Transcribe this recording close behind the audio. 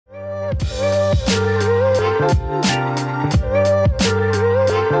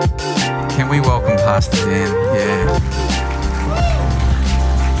Can we welcome Pastor Dan? Yeah.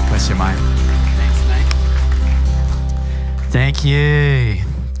 Bless you, mate. Thanks, mate. Thank you.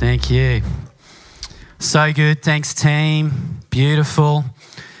 Thank you. So good. Thanks, team. Beautiful.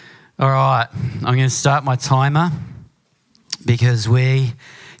 All right. I'm going to start my timer because we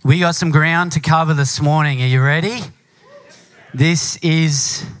got some ground to cover this morning. Are you ready? This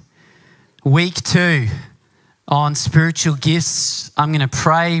is week 2 on spiritual gifts. I'm going to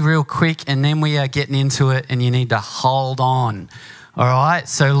pray real quick and then we are getting into it, and you need to hold on. All right?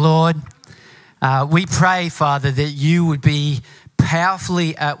 So, Lord, we pray, Father, that you would be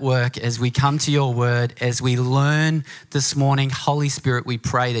powerfully at work as we come to your word, as we learn this morning. Holy Spirit, we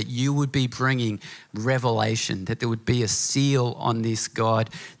pray that you would be bringing revelation, that there would be a seal on this,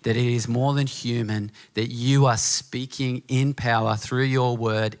 God, that it is more than human, that you are speaking in power through your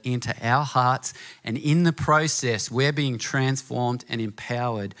word into our hearts, and in the process, we're being transformed and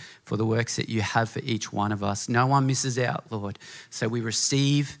empowered for the works that you have for each one of us. No one misses out, Lord. So we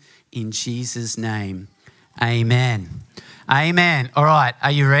receive in Jesus' name. Amen. Amen. All right,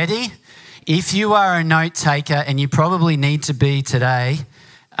 are you ready? If you are a note taker, and you probably need to be today,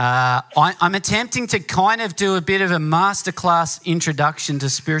 I'm attempting to kind of do a bit of a masterclass introduction to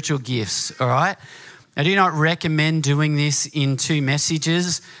spiritual gifts, all right? I do not recommend doing this in 2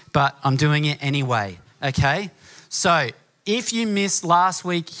 messages, but I'm doing it anyway, okay? So if you missed last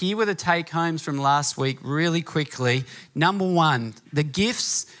week, here were the take-homes from last week really quickly. Number 1, the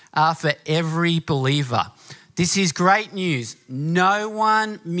gifts are for every believer. This is great news. No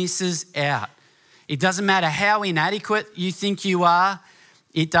one misses out. It doesn't matter how inadequate you think you are.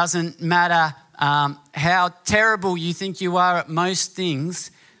 It doesn't matter how terrible you think you are at most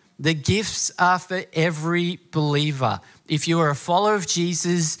things. The gifts are for every believer. If you are a follower of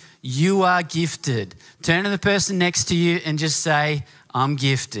Jesus, you are gifted. Turn to the person next to you and just say, I'm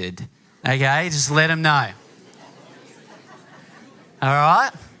gifted. Okay, just let them know. All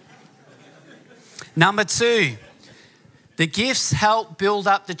right? Number 2, the gifts help build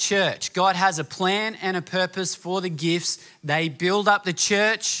up the church. God has a plan and a purpose for the gifts. They build up the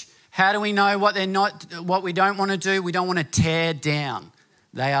church. How do we know what we don't want to do? We don't want to tear down.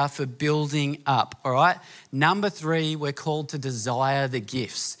 They are for building up, all right? Number 3, we're called to desire the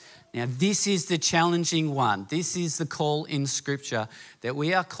gifts. Now, this is the challenging one. This is the call in Scripture, that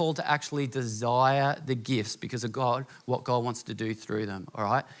we are called to actually desire the gifts because of God, what God wants to do through them, all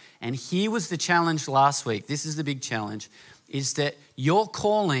right? And here was the challenge last week. This is the big challenge, is that your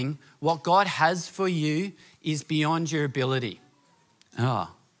calling, what God has for you, is beyond your ability. Oh,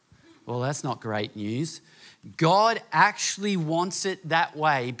 well, that's not great news. God actually wants it that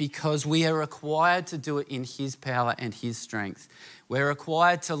way because we are required to do it in His power and His strength. We're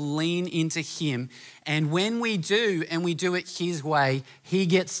required to lean into Him. And when we do, and we do it His way, He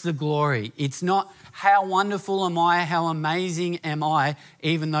gets the glory. It's not how wonderful am I, how amazing am I,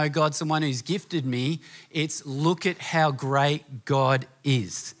 even though God's the one who's gifted me. It's look at how great God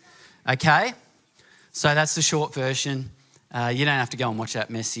is. Okay? So that's the short version. You don't have to go and watch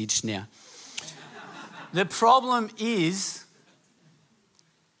that message now. The problem is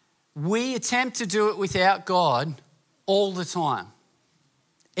we attempt to do it without God all the time.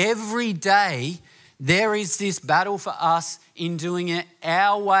 Every day there is this battle for us in doing it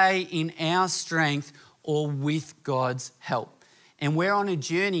our way, in our strength, or with God's help. And we're on a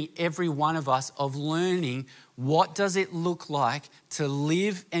journey, every one of us, of learning what does it look like to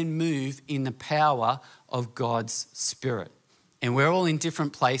live and move in the power of God's Spirit. And we're all in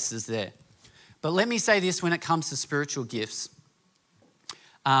different places there. But let me say this when it comes to spiritual gifts.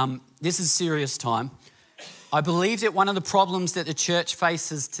 This is serious time. I believe that one of the problems that the church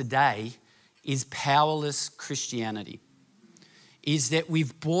faces today is powerless Christianity. Is that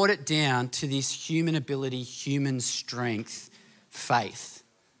we've brought it down to this human ability, human strength, faith,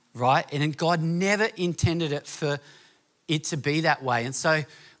 right? And God never intended it for it to be that way. And so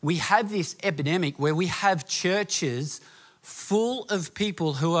we have this epidemic where we have churches full of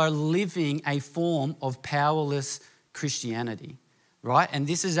people who are living a form of powerless Christianity, right? And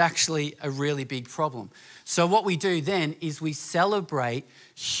this is actually a really big problem. So what we do then is we celebrate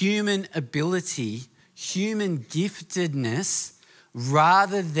human ability, human giftedness,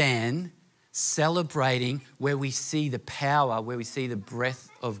 rather than celebrating where we see the power, where we see the breath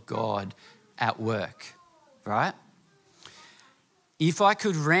of God at work, right? If I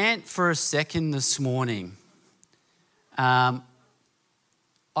could rant for a second this morning, I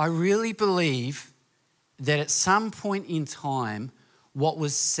really believe that at some point in time, what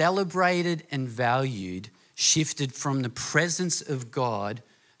was celebrated and valued shifted from the presence of God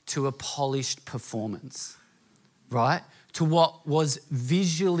to a polished performance, right? To what was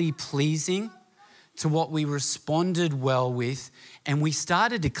visually pleasing, to what we responded well with, and we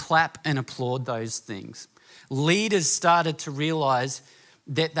started to clap and applaud those things. Leaders started to realize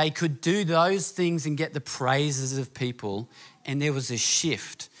that they could do those things and get the praises of people, and there was a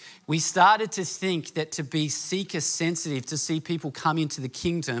shift. We started to think that to be seeker sensitive, to see people come into the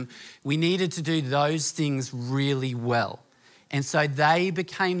kingdom, we needed to do those things really well. And so they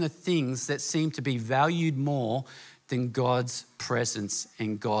became the things that seemed to be valued more than God's presence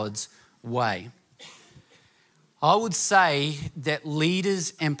and God's way. I would say that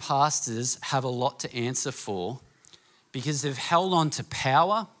leaders and pastors have a lot to answer for because they've held on to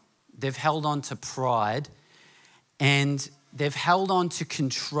power, they've held on to pride, and they've held on to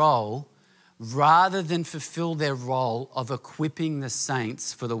control rather than fulfill their role of equipping the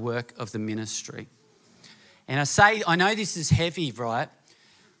saints for the work of the ministry. And I know this is heavy, right?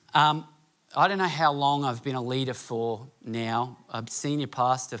 I don't know how long I've been a leader for now. I'm senior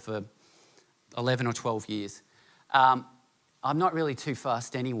pastor for 11 or 12 years. I'm not really too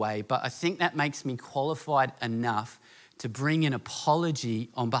fast anyway, but I think that makes me qualified enough to bring an apology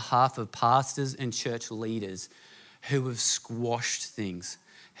on behalf of pastors and church leaders who have squashed things,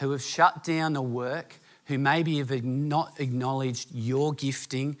 who have shut down the work, who maybe have not acknowledged your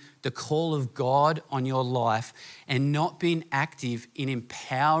gifting, the call of God on your life, and not been active in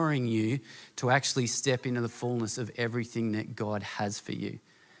empowering you to actually step into the fullness of everything that God has for you.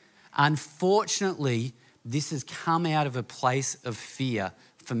 Unfortunately, this has come out of a place of fear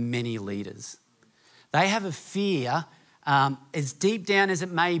for many leaders. They have a fear, as deep down as it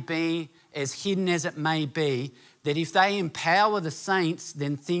may be, as hidden as it may be, that if they empower the saints,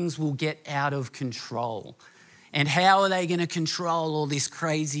 then things will get out of control. And how are they going to control all this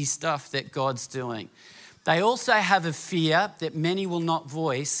crazy stuff that God's doing? They also have a fear that many will not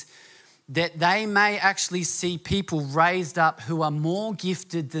voice, that they may actually see people raised up who are more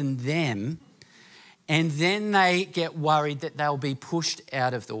gifted than them, and then they get worried that they'll be pushed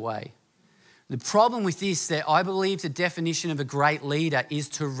out of the way. The problem with this, that I believe the definition of a great leader is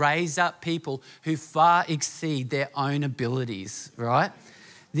to raise up people who far exceed their own abilities, right?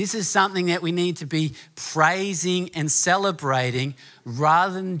 This is something that we need to be praising and celebrating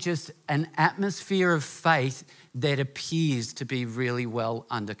rather than just an atmosphere of faith that appears to be really well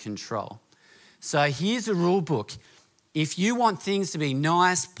under control. So here's a rule book. If you want things to be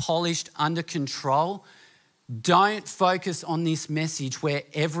nice, polished, under control, don't focus on this message where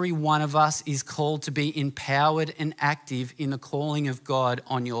every one of us is called to be empowered and active in the calling of God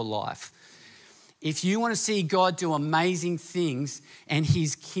on your life. If you want to see God do amazing things and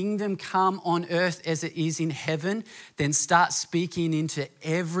his kingdom come on earth as it is in heaven, then start speaking into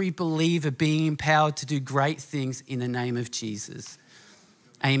every believer being empowered to do great things in the name of Jesus.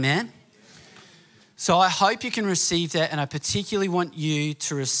 Amen. So I hope you can receive that, and I particularly want you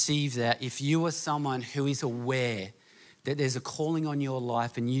to receive that if you are someone who is aware that there's a calling on your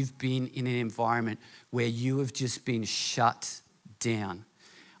life and you've been in an environment where you have just been shut down.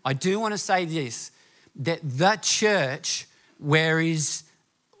 I do want to say this, that the church, where is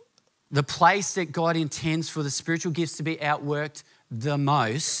the place that God intends for the spiritual gifts to be outworked the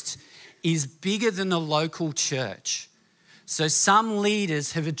most, is bigger than the local church. So some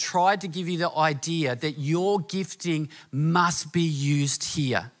leaders have tried to give you the idea that your gifting must be used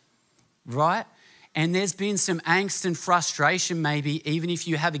here, right? And there's been some angst and frustration maybe, even if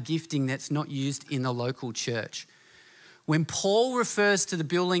you have a gifting that's not used in the local church. When Paul refers to the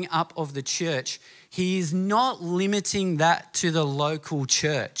building up of the church, he is not limiting that to the local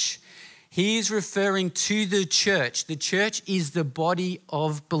church. He is referring to the church. The church is the body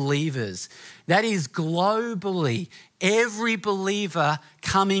of believers. That is globally every believer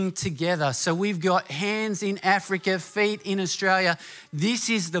coming together. So we've got hands in Africa, feet in Australia. This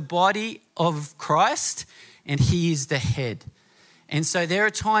is the body of Christ, and he is the head. And so there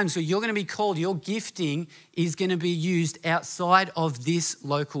are times where you're going to be called, your gifting is going to be used outside of this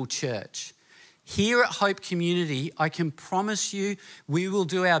local church. Here at Hope Community, I can promise you we will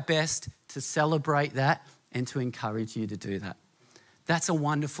do our best to celebrate that and to encourage you to do that. That's a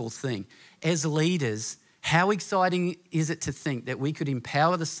wonderful thing. As leaders, how exciting is it to think that we could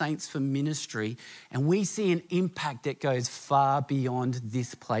empower the saints for ministry and we see an impact that goes far beyond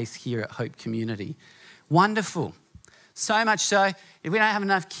this place here at Hope Community? Wonderful. So much so, if we don't have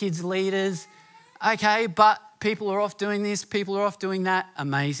enough kids leaders, okay, but people are off doing this, people are off doing that,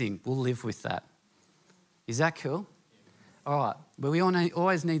 amazing. We'll live with that. Is that cool? All right, but we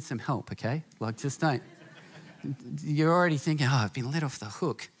always need some help, okay? Like, just don't. You're already thinking, oh, I've been let off the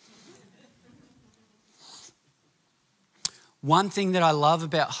hook. One thing that I love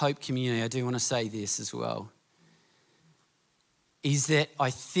about Hope Community, I do want to say this as well, is that I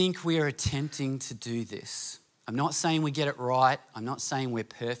think we are attempting to do this. I'm not saying we get it right. I'm not saying we're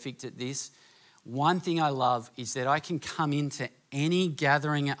perfect at this. One thing I love is that I can come into any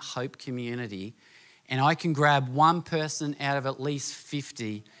gathering at Hope Community and I can grab one person out of at least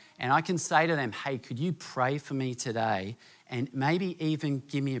 50 and I can say to them, hey, could you pray for me today? And maybe even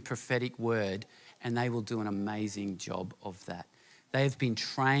give me a prophetic word, and they will do an amazing job of that. They have been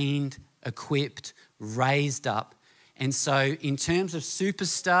trained, equipped, raised up. And so in terms of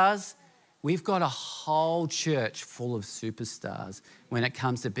superstars, we've got a whole church full of superstars when it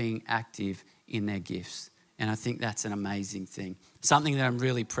comes to being active in their gifts. And I think that's an amazing thing. Something that I'm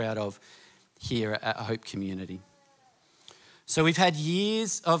really proud of here at Hope Community. So we've had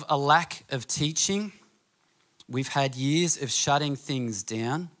years of a lack of teaching. We've had years of shutting things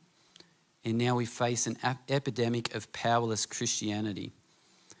down. And now we face an epidemic of powerless Christianity.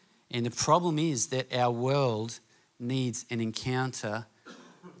 And the problem is that our world needs an encounter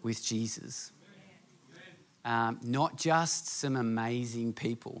with Jesus. Not just some amazing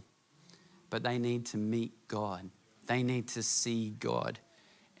people, but they need to meet God. They need to see God.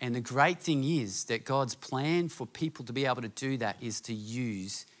 And the great thing is that God's plan for people to be able to do that is to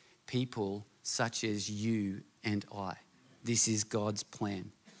use people such as you and I. This is God's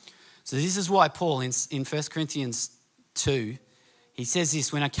plan. So this is why Paul in 1 Corinthians 2, he says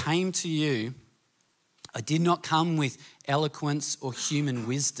this, when I came to you, I did not come with eloquence or human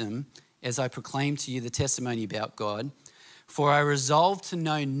wisdom as I proclaimed to you the testimony about God, for I resolved to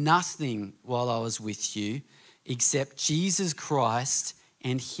know nothing while I was with you except Jesus Christ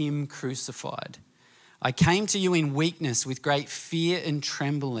and him crucified. I came to you in weakness with great fear and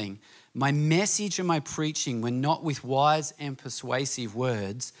trembling. My message and my preaching were not with wise and persuasive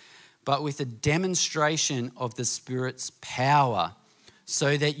words, but with a demonstration of the Spirit's power,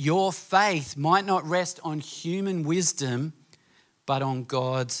 so that your faith might not rest on human wisdom, but on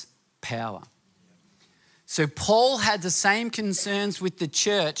God's power. So Paul had the same concerns with the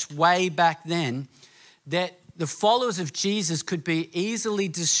church way back then, that the followers of Jesus could be easily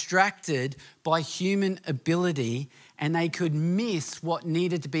distracted by human ability and they could miss what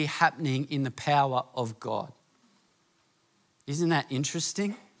needed to be happening in the power of God. Isn't that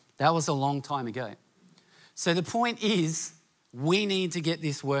interesting? That was a long time ago. So the point is, we need to get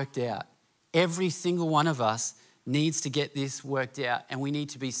this worked out. Every single one of us needs to get this worked out, and we need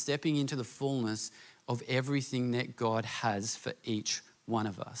to be stepping into the fullness of everything that God has for each one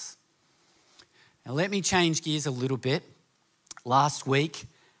of us. Now, let me change gears a little bit. Last week,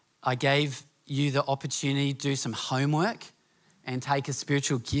 I gave you the opportunity to do some homework and take a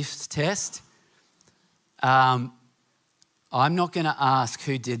spiritual gifts test. I'm not going to ask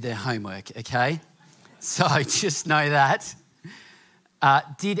who did their homework, okay? So just know that.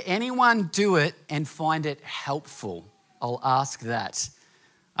 Did anyone do it and find it helpful? I'll ask that.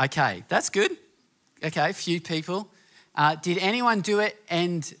 Okay, that's good. Okay, a few people. Did anyone do it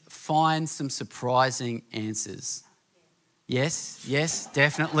and find some surprising answers? Yes,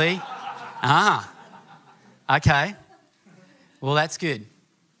 definitely. Okay. Well, that's good.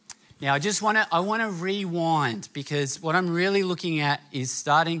 Now, I want to rewind, because what I'm really looking at is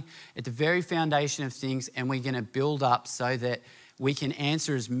starting at the very foundation of things, and we're going to build up so that we can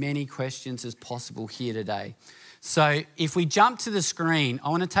answer as many questions as possible here today. So if we jump to the screen, I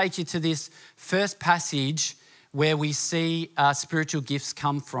want to take you to this first passage where we see spiritual gifts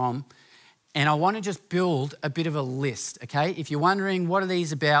come from. And I want to just build a bit of a list, okay? If you're wondering what are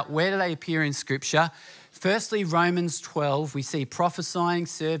these about, where do they appear in Scripture? Firstly, Romans 12, we see prophesying,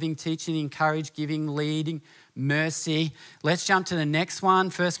 serving, teaching, encourage, giving, leading, mercy. Let's jump to the next one,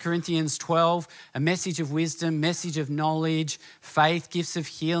 1 Corinthians 12, a message of wisdom, message of knowledge, faith, gifts of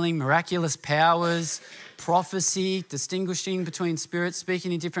healing, miraculous powers, prophecy, distinguishing between spirits,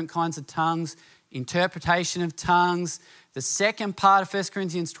 speaking in different kinds of tongues, interpretation of tongues. The second part of 1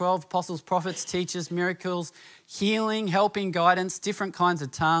 Corinthians 12, apostles, prophets, teachers, miracles, healing, helping, guidance, different kinds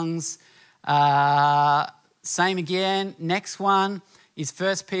of tongues. Same again. Next one is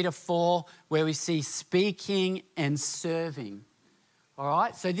 1 Peter 4, where we see speaking and serving. All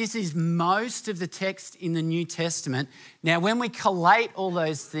right, so this is most of the text in the New Testament. Now, when we collate all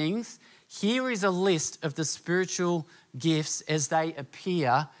those things, here is a list of the spiritual gifts as they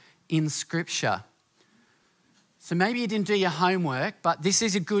appear in Scripture. So maybe you didn't do your homework, but this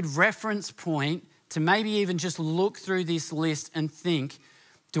is a good reference point to maybe even just look through this list and think,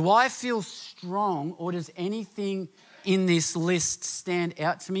 do I feel strong, or does anything in this list stand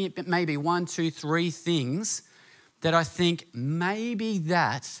out to me? Maybe 1, 2, 3 things that I think maybe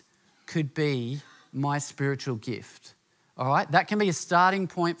that could be my spiritual gift. All right, that can be a starting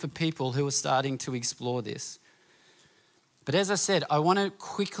point for people who are starting to explore this. But as I said, I want to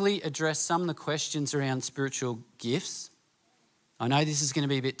quickly address some of the questions around spiritual gifts. I know this is going to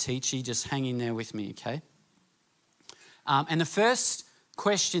be a bit teachy, just hang in there with me, okay? And the first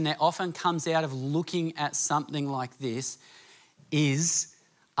question that often comes out of looking at something like this is,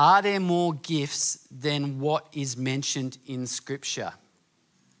 are there more gifts than what is mentioned in Scripture?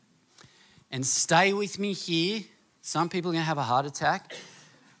 And stay with me here. Some people are going to have a heart attack.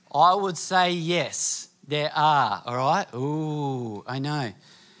 I would say yes, there are, all right? Ooh, I know.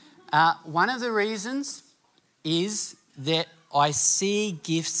 One of the reasons is that I see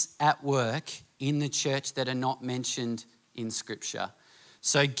gifts at work in the church that are not mentioned in Scripture.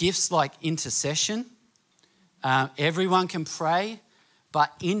 So gifts like intercession, everyone can pray,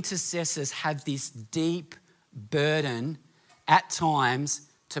 but intercessors have this deep burden at times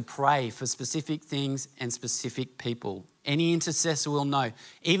to pray for specific things and specific people. Any intercessor will know,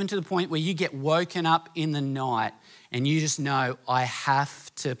 even to the point where you get woken up in the night and you just know, I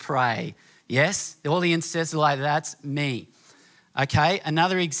have to pray. Yes, all the intercessors are like, that's me. Okay,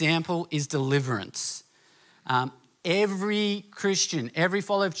 another example is deliverance. Every Christian, every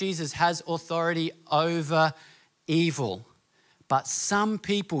follower of Jesus has authority over evil, but some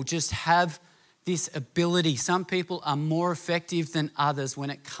people just have this ability. Some people are more effective than others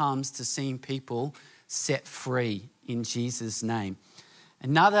when it comes to seeing people set free in Jesus' name.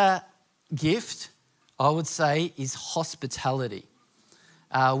 Another gift, I would say, is hospitality.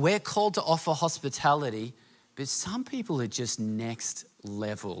 We're called to offer hospitality, but some people are just next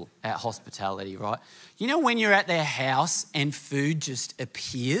level at hospitality, right? You know when you're at their house and food just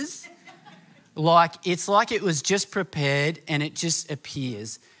appears? It's like it was just prepared and it just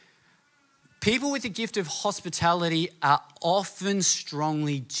appears. People with the gift of hospitality are often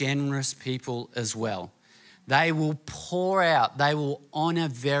strongly generous people as well. They will pour out, they will honour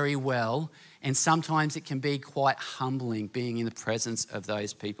very well, and sometimes it can be quite humbling being in the presence of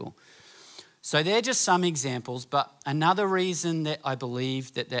those people. So they're just some examples, but another reason that I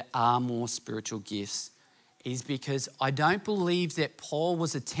believe that there are more spiritual gifts is because I don't believe that Paul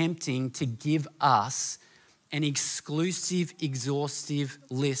was attempting to give us an exclusive, exhaustive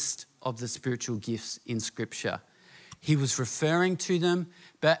list of the spiritual gifts in Scripture. He was referring to them,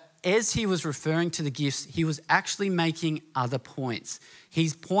 but as he was referring to the gifts, he was actually making other points.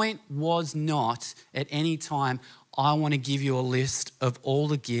 His point was not at any time, I want to give you a list of all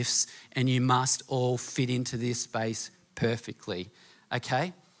the gifts and you must all fit into this space perfectly,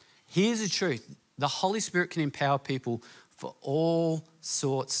 okay? Here's the truth. The Holy Spirit can empower people for all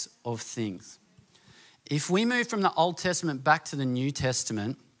sorts of things. If we move from the Old Testament back to the New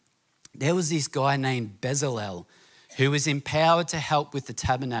Testament, there was this guy named Bezalel who was empowered to help with the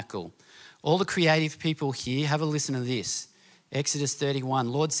tabernacle. All the creative people here, have a listen to this. Exodus 31,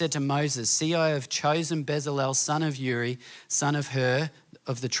 Lord said to Moses, see, I have chosen Bezalel, son of Uri, son of Hur,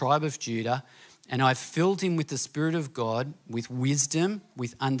 of the tribe of Judah, and I've filled him with the Spirit of God, with wisdom,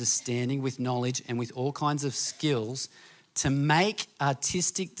 with understanding, with knowledge, and with all kinds of skills to make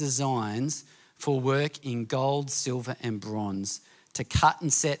artistic designs for work in gold, silver, and bronze, to cut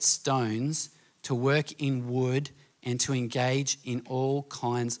and set stones, to work in wood, and to engage in all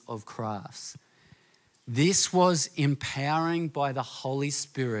kinds of crafts. This was empowering by the Holy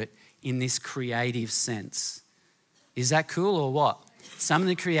Spirit in this creative sense. Is that cool or what? Some of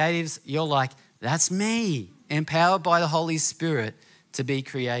the creatives, you're like, that's me, empowered by the Holy Spirit to be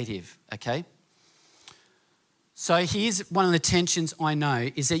creative, okay? So here's one of the tensions I know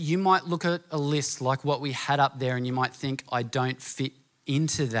is that you might look at a list like what we had up there and you might think, I don't fit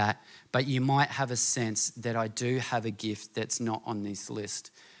into that, but you might have a sense that I do have a gift that's not on this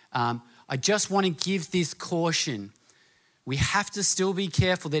list. I just want to give this caution. We have to still be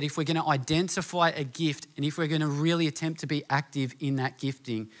careful that if we're going to identify a gift and if we're going to really attempt to be active in that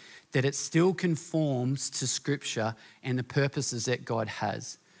gifting, that it still conforms to Scripture and the purposes that God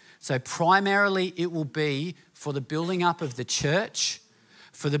has. So primarily it will be for the building up of the church,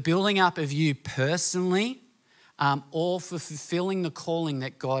 for the building up of you personally, or for fulfilling the calling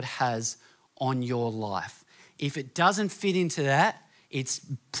that God has on your life. If it doesn't fit into that, it's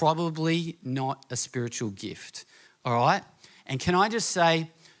probably not a spiritual gift, all right? And can I just say,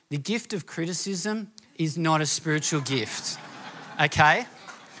 the gift of criticism is not a spiritual gift, okay?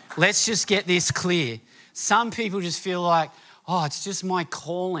 Let's just get this clear. Some people just feel like, oh, it's just my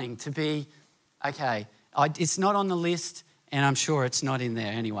calling to be, okay, it's not on the list and I'm sure it's not in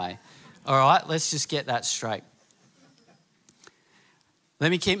there anyway. All right, let's just get that straight. Let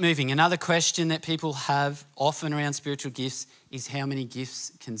me keep moving. Another question that people have often around spiritual gifts is how many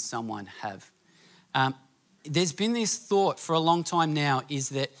gifts can someone have? there's been this thought for a long time now is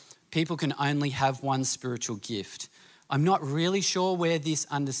that people can only have one spiritual gift. I'm not really sure where this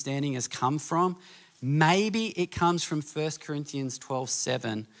understanding has come from. Maybe it comes from 1 Corinthians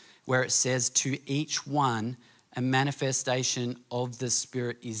 12:7, where it says, to each one a manifestation of the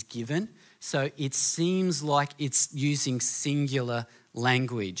Spirit is given. So it seems like it's using singular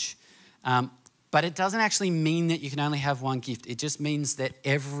language. But it doesn't actually mean that you can only have one gift. It just means that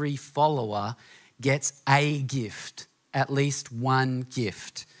every follower gets a gift, at least one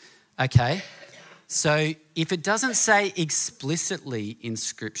gift. Okay? So if it doesn't say explicitly in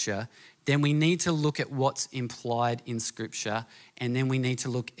Scripture, then we need to look at what's implied in Scripture, and then we need to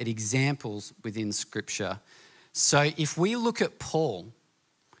look at examples within Scripture. So if we look at Paul,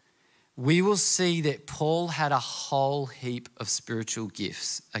 we will see that Paul had a whole heap of spiritual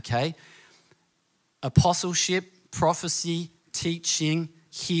gifts, okay? Apostleship, prophecy, teaching,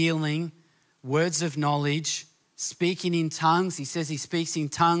 healing, words of knowledge, speaking in tongues. He says he speaks in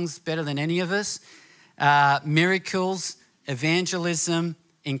tongues better than any of us. Miracles, evangelism,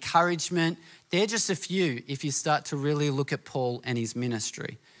 encouragement. They're just a few if you start to really look at Paul and his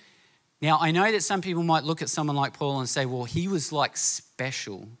ministry. Now, I know that some people might look at someone like Paul and say, well, he was like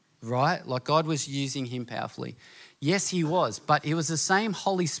special, right? Like God was using him powerfully. Yes, he was, but it was the same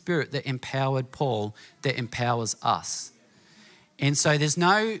Holy Spirit that empowered Paul that empowers us. And so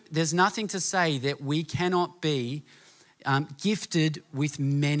there's nothing to say that we cannot be gifted with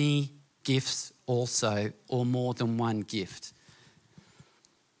many gifts also, or more than one gift.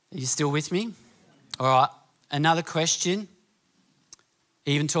 Are you still with me? All right, another question.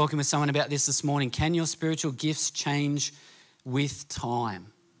 Even talking with someone about this morning, can your spiritual gifts change with time?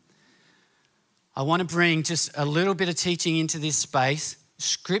 I want to bring just a little bit of teaching into this space.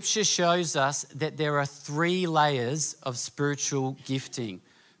 Scripture shows us that there are 3 layers of spiritual gifting: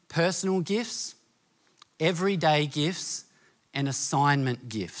 personal gifts, everyday gifts, and assignment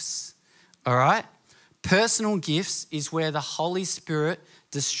gifts. All right? Personal gifts is where the Holy Spirit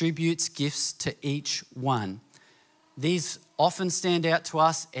distributes gifts to each one. These often stand out to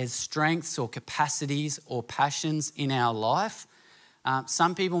us as strengths or capacities or passions in our life.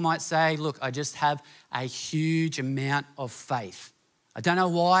 Some people might say, look, I just have a huge amount of faith. I don't know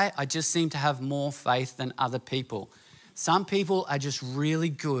why, I just seem to have more faith than other people. Some people are just really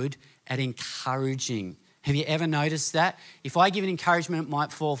good at encouraging. Have you ever noticed that? If I give an encouragement, it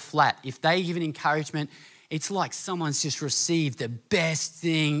might fall flat. If they give an encouragement, it's like someone's just received the best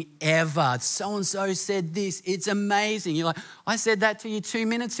thing ever. So-and-so said this, it's amazing. You're like, I said that to you 2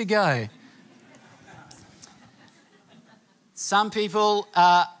 minutes ago. Some people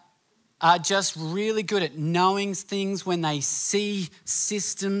are just really good at knowing things when they see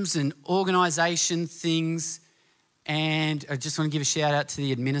systems and organisation things. And I just want to give a shout out to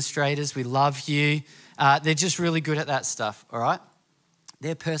the administrators. We love you. They're just really good at that stuff, all right?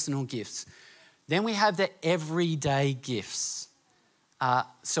 They're personal gifts. Then we have the everyday gifts.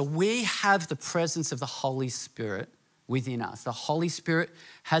 So we have the presence of the Holy Spirit within us. The Holy Spirit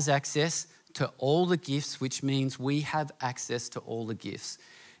has access to all the gifts, which means we have access to all the gifts.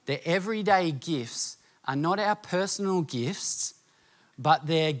 The everyday gifts are not our personal gifts, but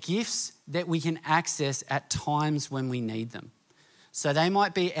they're gifts that we can access at times when we need them. So they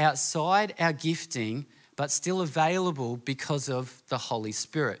might be outside our gifting, but still available because of the Holy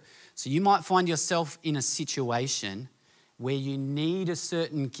Spirit. So you might find yourself in a situation where you need a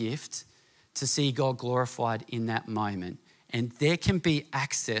certain gift to see God glorified in that moment. And there can be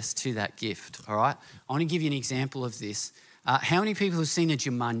access to that gift, all right? I want to give you an example of this. How many people have seen the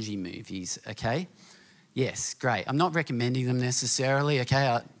Jumanji movies, okay? Yes, great. I'm not recommending them necessarily, okay?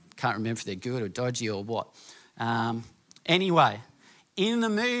 I can't remember if they're good or dodgy or what. Anyway, in the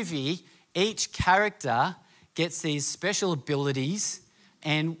movie, each character gets these special abilities,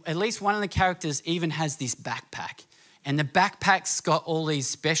 and at least one of the characters even has this backpack. And the backpack's got all these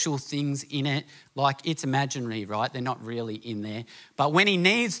special things in it, like it's imaginary, right? They're not really in there. But when he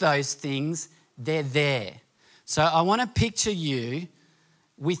needs those things, they're there. So I want to picture you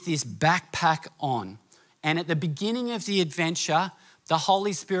with this backpack on. And at the beginning of the adventure, the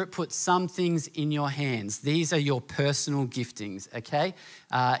Holy Spirit puts some things in your hands. These are your personal giftings, okay?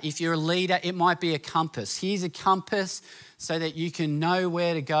 If you're a leader, it might be a compass. Here's a compass so that you can know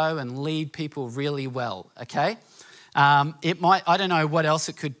where to go and lead people really well, okay? It might, I don't know what else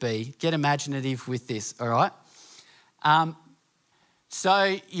it could be. Get imaginative with this, all right?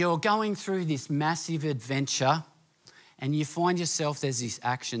 So you're going through this massive adventure, and you find yourself, there's this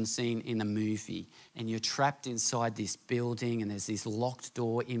action scene in a movie and you're trapped inside this building and there's this locked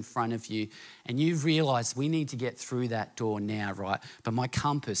door in front of you and you realise we need to get through that door now, right? But my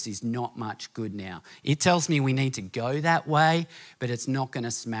compass is not much good now. It tells me we need to go that way, but it's not going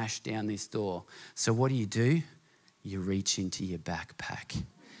to smash down this door. So what do? You reach into your backpack.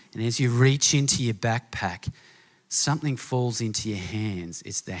 And as you reach into your backpack, something falls into your hands.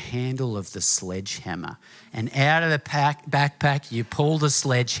 It's the handle of the sledgehammer. And out of the backpack, you pull the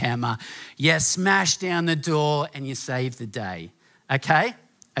sledgehammer, you smash down the door, and you save the day. Okay?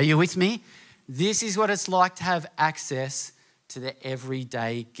 Are you with me? This is what it's like to have access to the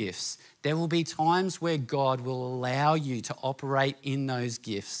everyday gifts. There will be times where God will allow you to operate in those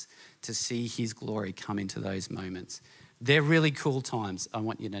gifts to see his glory come into those moments. They're really cool times. I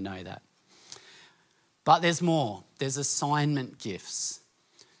want you to know that. But there's more. There's assignment gifts.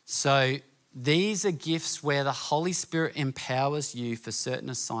 So these are gifts where the Holy Spirit empowers you for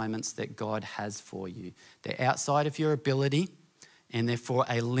certain assignments that God has for you. They're outside of your ability and they're for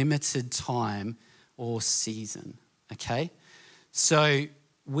a limited time or season, okay? So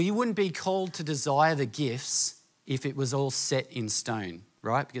we wouldn't be called to desire the gifts if it was all set in stone,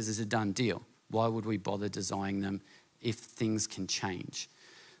 right? Because it's a done deal. Why would we bother desiring them if things can change?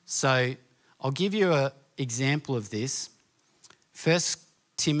 So I'll give you an example of this. 1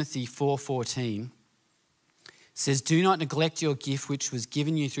 Timothy 4:14 says, "Do not neglect your gift which was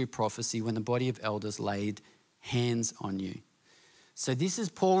given you through prophecy when the body of elders laid hands on you." So this is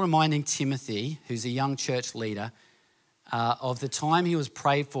Paul reminding Timothy, who's a young church leader, of the time he was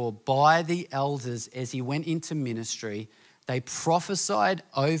prayed for by the elders as he went into ministry. They prophesied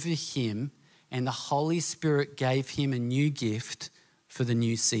over him and the Holy Spirit gave him a new gift for the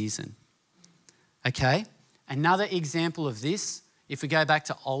new season. Okay, another example of this, if we go back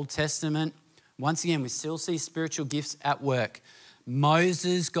to Old Testament, once again, we still see spiritual gifts at work.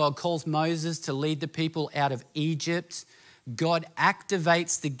 Moses, God calls Moses to lead the people out of Egypt. God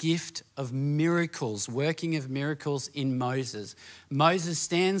activates the gift of miracles, working of miracles in Moses. Moses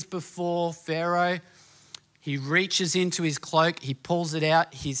stands before Pharaoh. He reaches into his cloak. He pulls it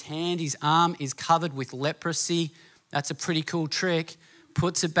out. His hand, his arm is covered with leprosy. That's a pretty cool trick.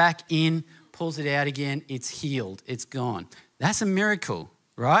 Puts it back in, pulls it out again, it's healed, it's gone. That's a miracle,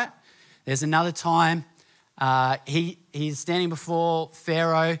 right? There's another time he's standing before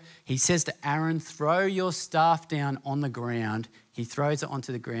Pharaoh. He says to Aaron, "Throw your staff down on the ground." He throws it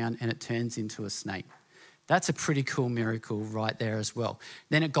onto the ground and it turns into a snake. That's a pretty cool miracle right there as well.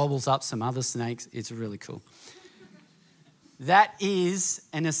 Then it gobbles up some other snakes. It's really cool. That is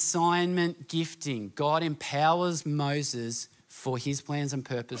an assignment gifting. God empowers Moses for his plans and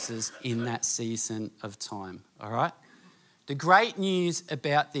purposes in that season of time, all right? The great news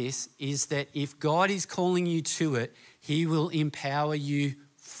about this is that if God is calling you to it, he will empower you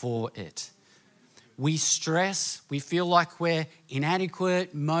for it. We stress, we feel like we're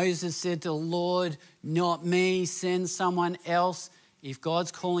inadequate. Moses said to the Lord, "Not me, send someone else." If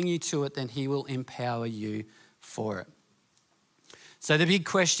God's calling you to it, then he will empower you for it. So the big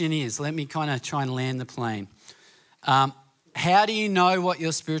question is, let me kind of try and land the plane. How do you know what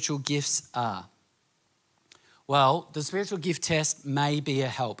your spiritual gifts are? Well, the spiritual gift test may be a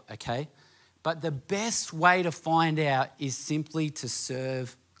help, okay? But the best way to find out is simply to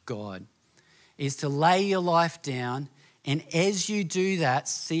serve God, is to lay your life down, and as you do that,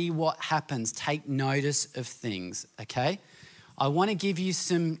 see what happens. Take notice of things, okay? I want to give you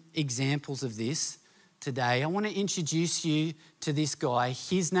some examples of this today. I want to introduce you to this guy.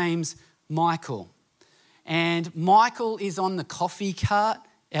 His name's Michael. And Michael is on the coffee cart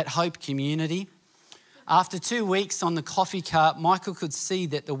at Hope Community. After 2 weeks on the coffee cart, Michael could see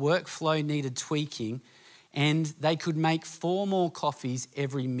that the workflow needed tweaking and they could make 4 more coffees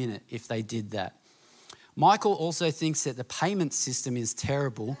every minute if they did that. Michael also thinks that the payment system is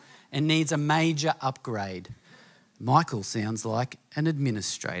terrible and needs a major upgrade. Michael sounds like an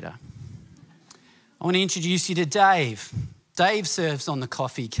administrator. I want to introduce you to Dave. Dave serves on the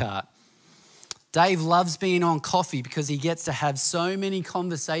coffee cart. Dave loves being on coffee because he gets to have so many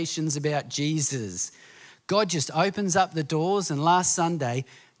conversations about Jesus. God just opens up the doors, and last Sunday,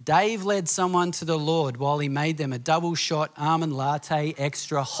 Dave led someone to the Lord while he made them a double shot almond latte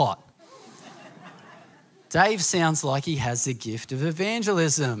extra hot. Dave sounds like he has the gift of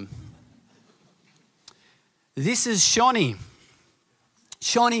evangelism. This is Shawnee.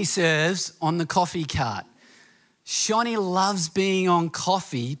 Shawnee serves on the coffee cart. Shawnee loves being on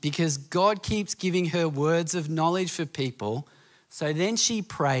coffee because God keeps giving her words of knowledge for people. So then she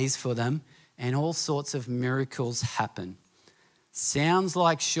prays for them and all sorts of miracles happen. Sounds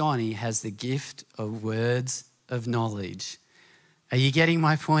like Shawnee has the gift of words of knowledge. Are you getting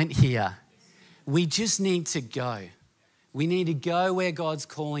my point here? We just need to go. We need to go where God's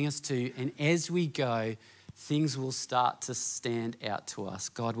calling us to, and as we go, things will start to stand out to us.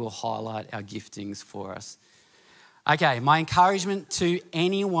 God will highlight our giftings for us. Okay, my encouragement to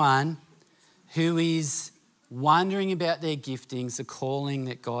anyone who is wondering about their giftings, the calling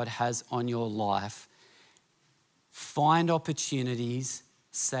that God has on your life, find opportunities,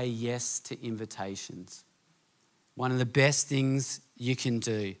 say yes to invitations. One of the best things you can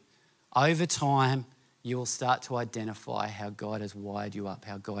do. Over time, you will start to identify how God has wired you up,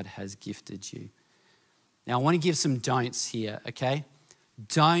 how God has gifted you. Now, I want to give some don'ts here, okay?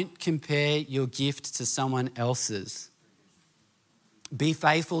 Don't compare your gift to someone else's. Be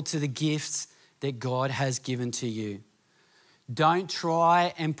faithful to the gifts that God has given to you. Don't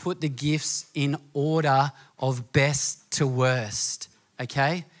try and put the gifts in order of best to worst,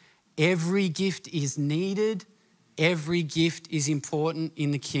 okay? Every gift is needed. Every gift is important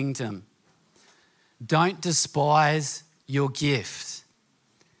in the kingdom. Don't despise your gift.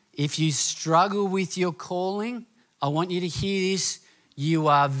 If you struggle with your calling, I want you to hear this. You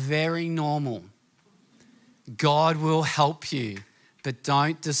are very normal. God will help you, but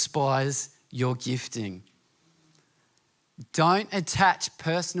don't despise your gifting. Don't attach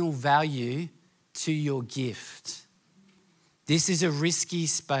personal value to your gift. This is a risky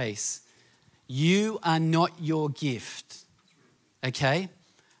space. You are not your gift, okay?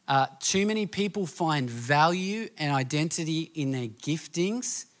 Too many people find value and identity in their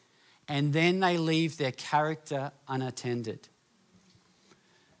giftings, and then they leave their character unattended.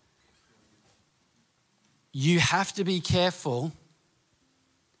 You have to be careful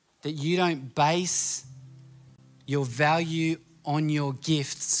that you don't base your value on your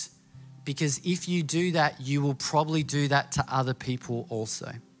gifts, because if you do that, you will probably do that to other people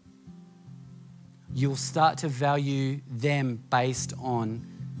also. You'll start to value them based on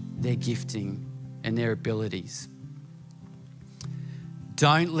their gifting and their abilities.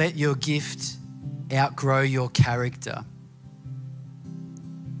 Don't let your gift outgrow your character.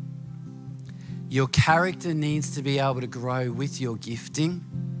 Your character needs to be able to grow with your gifting.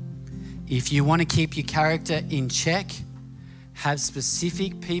 If you want to keep your character in check, have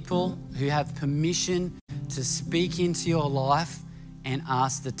specific people who have permission to speak into your life and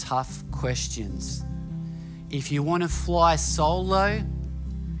ask the tough questions. If you want to fly solo,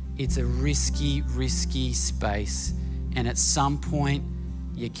 it's a risky space. And at some point,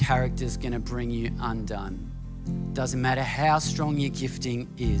 your character's going to bring you undone. Doesn't matter how strong your gifting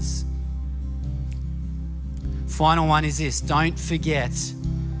is. Final one is this: don't forget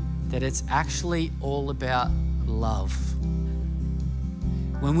that it's actually all about love.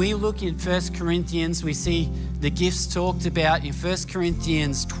 When we look in 1 Corinthians, we see the gifts talked about in 1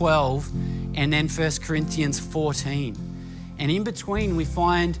 Corinthians 12 and then 1 Corinthians 14. And in between, we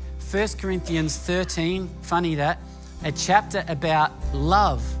find 1 Corinthians 13, funny that, a chapter about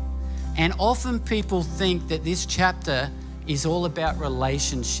love. And often people think that this chapter is all about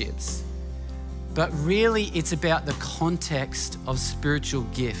relationships. But really, it's about the context of spiritual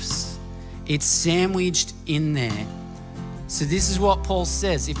gifts. It's sandwiched in there. So this is what Paul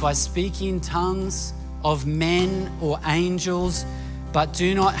says: if I speak in tongues of men or angels, but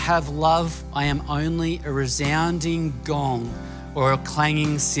do not have love, I am only a resounding gong or a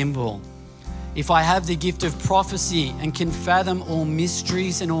clanging cymbal. If I have the gift of prophecy and can fathom all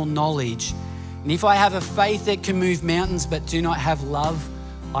mysteries and all knowledge, and if I have a faith that can move mountains but do not have love,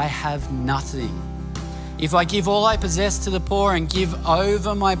 I have nothing. If I give all I possess to the poor and give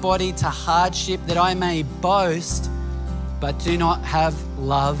over my body to hardship that I may boast, but do not have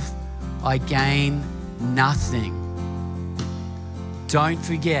love, I gain nothing. Don't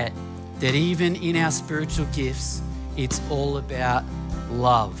forget that even in our spiritual gifts, it's all about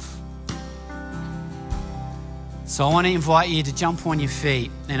love. So I want to invite you to jump on your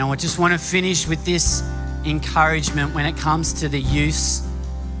feet, and I just want to finish with this encouragement when it comes to the use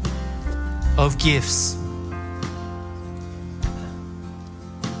of gifts.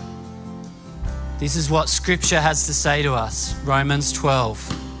 This is what Scripture has to say to us, Romans 12.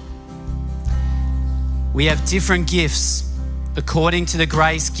 We have different gifts according to the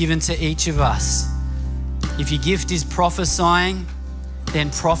grace given to each of us. If your gift is prophesying, then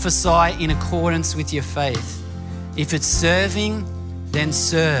prophesy in accordance with your faith. If it's serving, then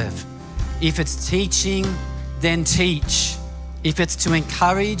serve. If it's teaching, then teach. If it's to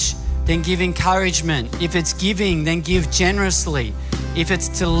encourage, then give encouragement. If it's giving, then give generously. If it's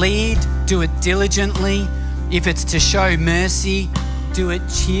to lead, do it diligently. If it's to show mercy, do it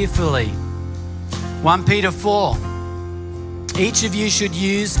cheerfully. 1 Peter 4, each of you should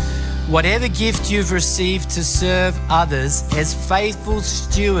use Whatever gift you've received to serve others as faithful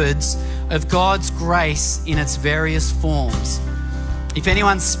stewards of God's grace in its various forms. If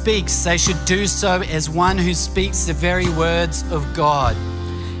anyone speaks, they should do so as one who speaks the very words of God.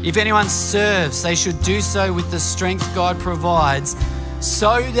 If anyone serves, they should do so with the strength God provides,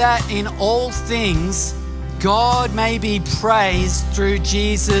 so that in all things God may be praised through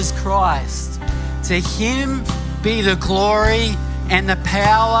Jesus Christ. To him be the glory and the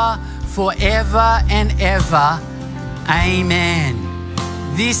power forever and ever. Amen.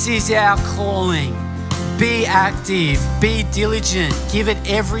 This is our calling. Be active, be diligent, give it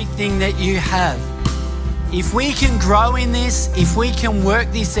everything that you have. If we can grow in this, if we can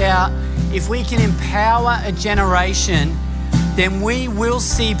work this out, if we can empower a generation, then we will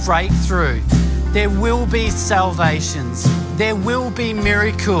see breakthrough. There will be salvations. There will be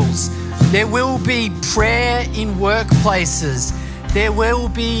miracles. There will be prayer in workplaces. There will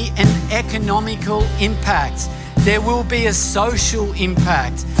be an economical impact. There will be a social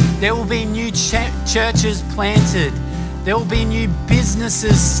impact. There will be new churches planted. There will be new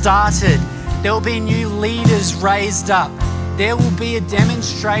businesses started. There will be new leaders raised up. There will be a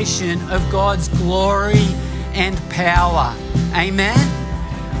demonstration of God's glory and power. Amen?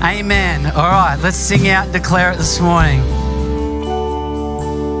 Amen. All right, let's sing out and declare it this morning.